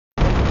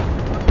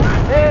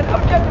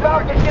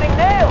Target's getting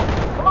nailed!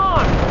 Come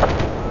on!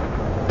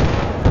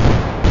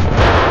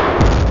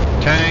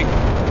 Tank!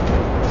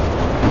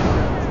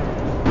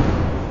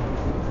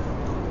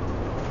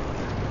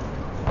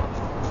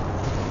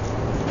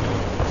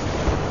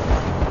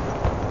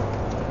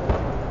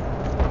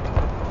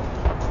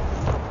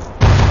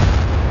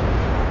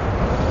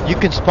 You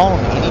can spawn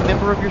any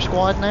member of your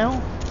squad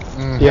now?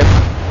 Yep.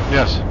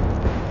 Yes.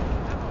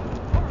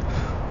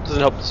 Doesn't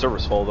help the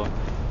server's full though.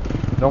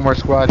 No more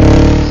squad. No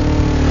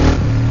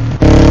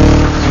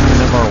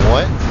more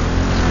what?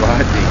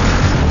 Squad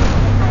beacons.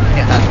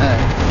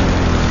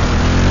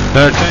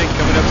 Another tank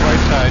coming up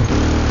right side.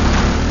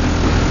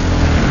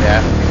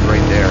 Yeah, he's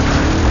right there.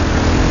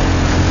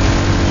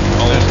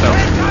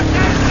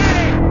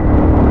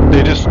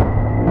 They just...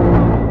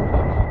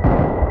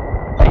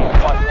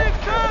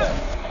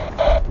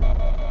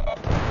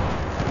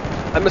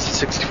 I missed a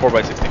 64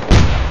 by 64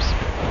 times.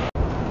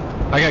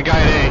 I got a guy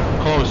at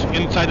A, close,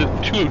 inside the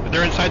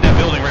they're inside that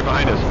building right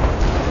behind us.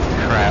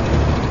 Crap.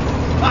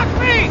 Fuck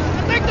me!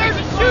 I think there's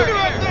a shooter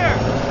up there!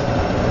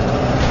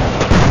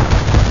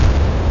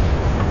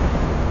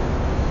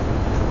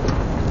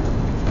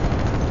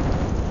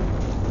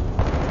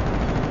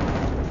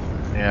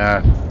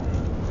 Yeah.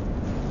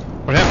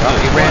 What happened? Oh,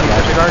 he ran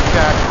the guard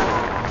shot.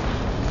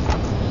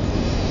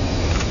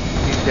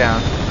 He's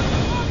down.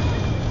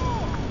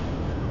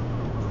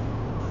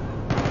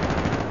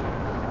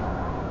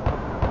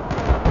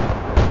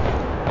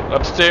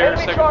 Upstairs, Enemy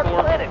second charge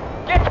floor. planted!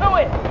 Get to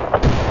it!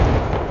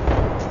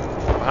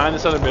 Behind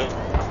this other building.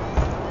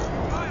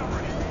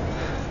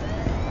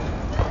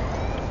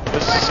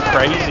 This is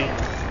crazy.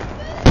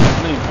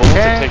 How many bullets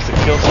it takes to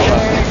kill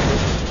somebody?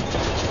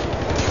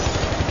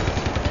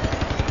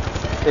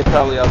 They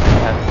probably also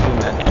have 2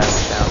 men down.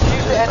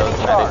 Use the enemy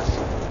charge.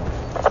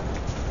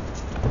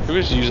 Who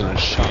is using a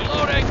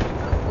shotgun?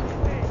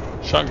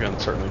 Shotgun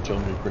certainly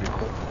killed me pretty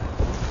quick.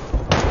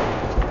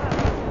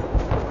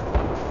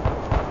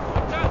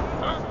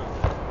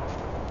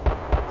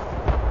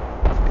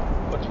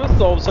 What's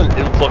with all of a sudden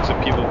influx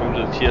of people going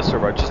to the TS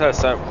server? I just had to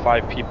sign up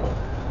 5 people.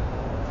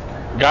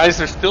 Guys,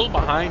 they're still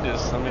behind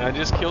us. I mean, I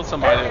just killed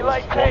somebody that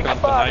was walking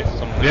up the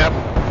knife. Yep.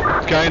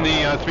 Guy in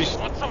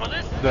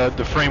the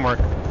the framework.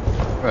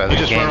 Well, He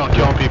just went around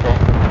killing people.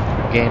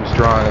 Game's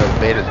drawn out,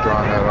 beta's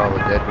drawn out all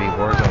the deadbeat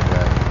Warzone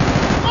guys.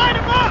 Light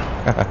him up!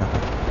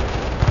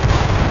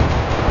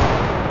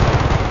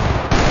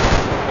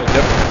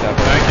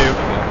 Thank you.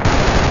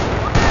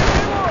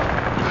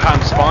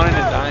 I'm spawning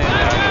and dying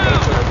now. I'm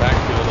going to the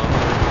backfield on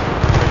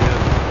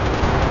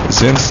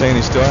It's insane.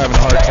 He's still having a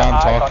hard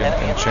time talking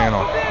in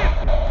channel.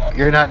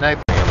 You're not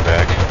sniping him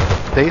back.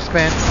 They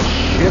spent a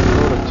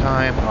shitload of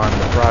time on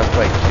the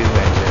Frostbite 2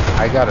 engine.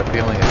 I got a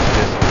feeling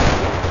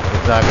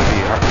it's not going to be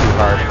too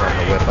hard for them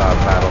to whip out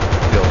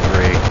Battlefield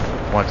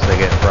 3 once they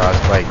get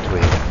Frostbite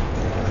tweaked.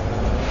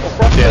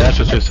 Yeah, that's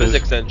what this is.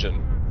 physics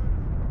engine.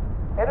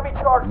 Enemy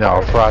charge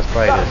No, planted.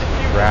 Frostbite is a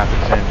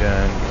graphics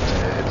engine,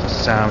 it's a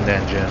sound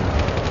engine,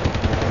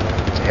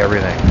 it's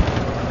everything.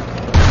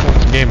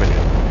 It's game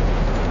engine.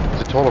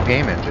 It's a total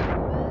game engine.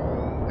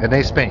 And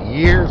they spent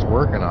years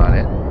working on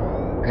it.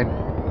 And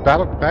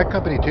Bad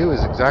Company 2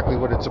 is exactly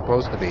what it's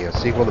supposed to be, a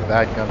sequel to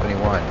Bad Company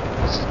 1.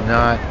 This is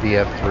not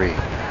BF3.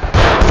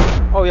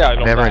 Oh yeah, I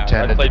know Never that.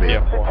 intended I played to be.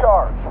 BF4.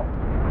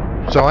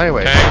 Charge. So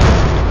anyway, Tank.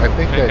 I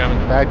think Tank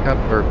that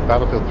coming.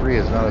 Battlefield 3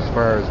 is not as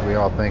far as we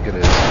all think it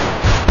is.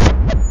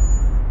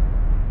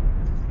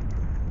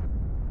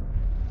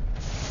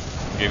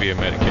 Give you a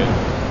medikit.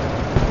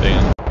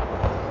 Dan.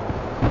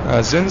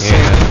 Zen's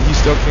saying he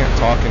still can't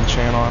talk in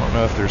channel. I don't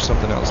know if there's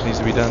something else needs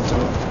to be done to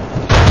him.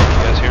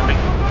 You guys hear me?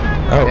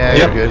 Oh, Yeah,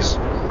 yep. you're good.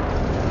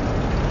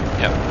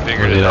 Yep,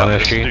 figured it out.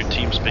 Just through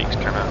TeamSpeak's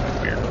kind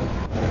of weird.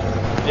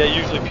 Yeah,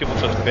 usually people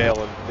just fail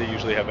and they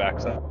usually have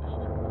access.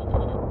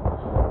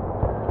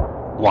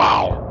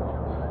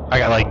 Wow. I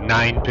got like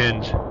 9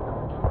 pins.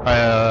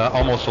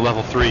 Almost a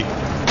level 3.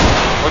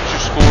 What's your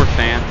score,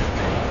 fan?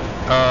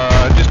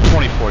 Just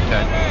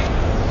 2410.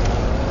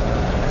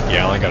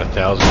 Yeah, I only got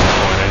 1,000 I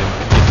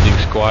didn't do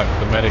squat with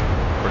the medic.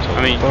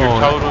 I mean, your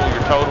total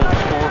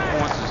score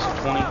points is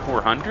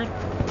 2,400?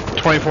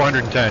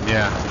 2410,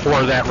 yeah.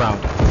 For that round.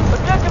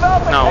 Objective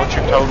Alpha. No, what's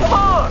your total? Come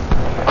on!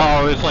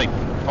 Oh, it's like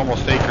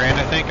almost 8 grand,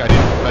 I think. I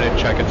didn't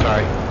check it.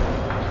 Sorry.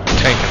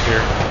 Tank up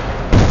here.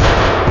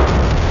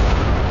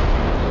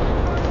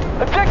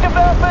 Objective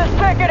Alpha is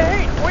taking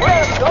heat! We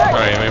got him!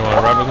 Alright, you want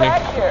to rub with me?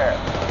 Back here!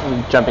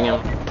 I'm jumping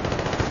in.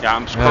 Yeah,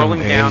 I'm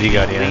scrolling down the Andy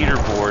got in.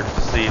 leaderboard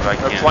to see if I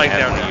can flight add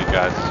down one of you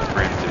guys as a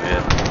friend to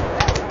it.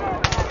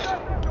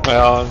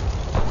 Well,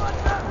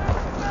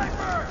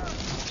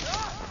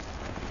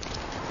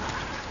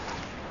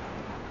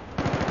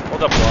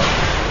 Hold up, Lars.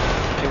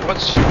 Hey,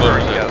 what's where are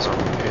you guys?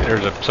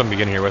 there's somebody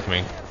getting here with me.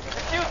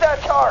 Use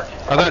that charge!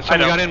 I thought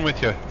somebody got in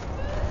with you.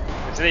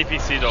 It's an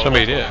APC though.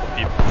 Somebody did.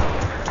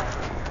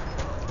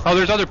 Oh,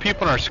 there's other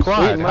people in our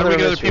squad. How do we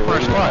get other people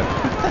in our squad?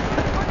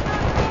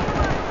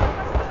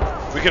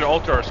 We could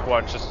alter our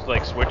squad, just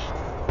like switch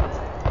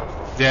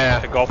Yeah.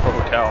 to Golf Pro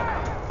Hotel.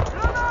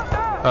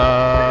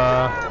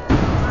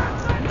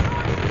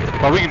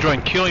 Well, we can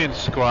join Killian's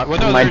squad. Well,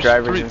 no, My there's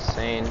driver's 3.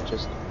 insane,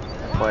 just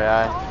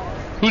FYI.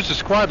 Who's the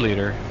squad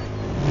leader?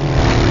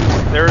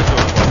 There is no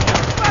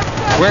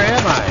one. Where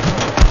am I?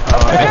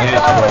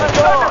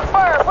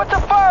 Fire! Put the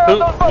fire on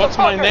those What's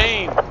my motherfuckers!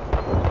 name?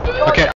 Okay.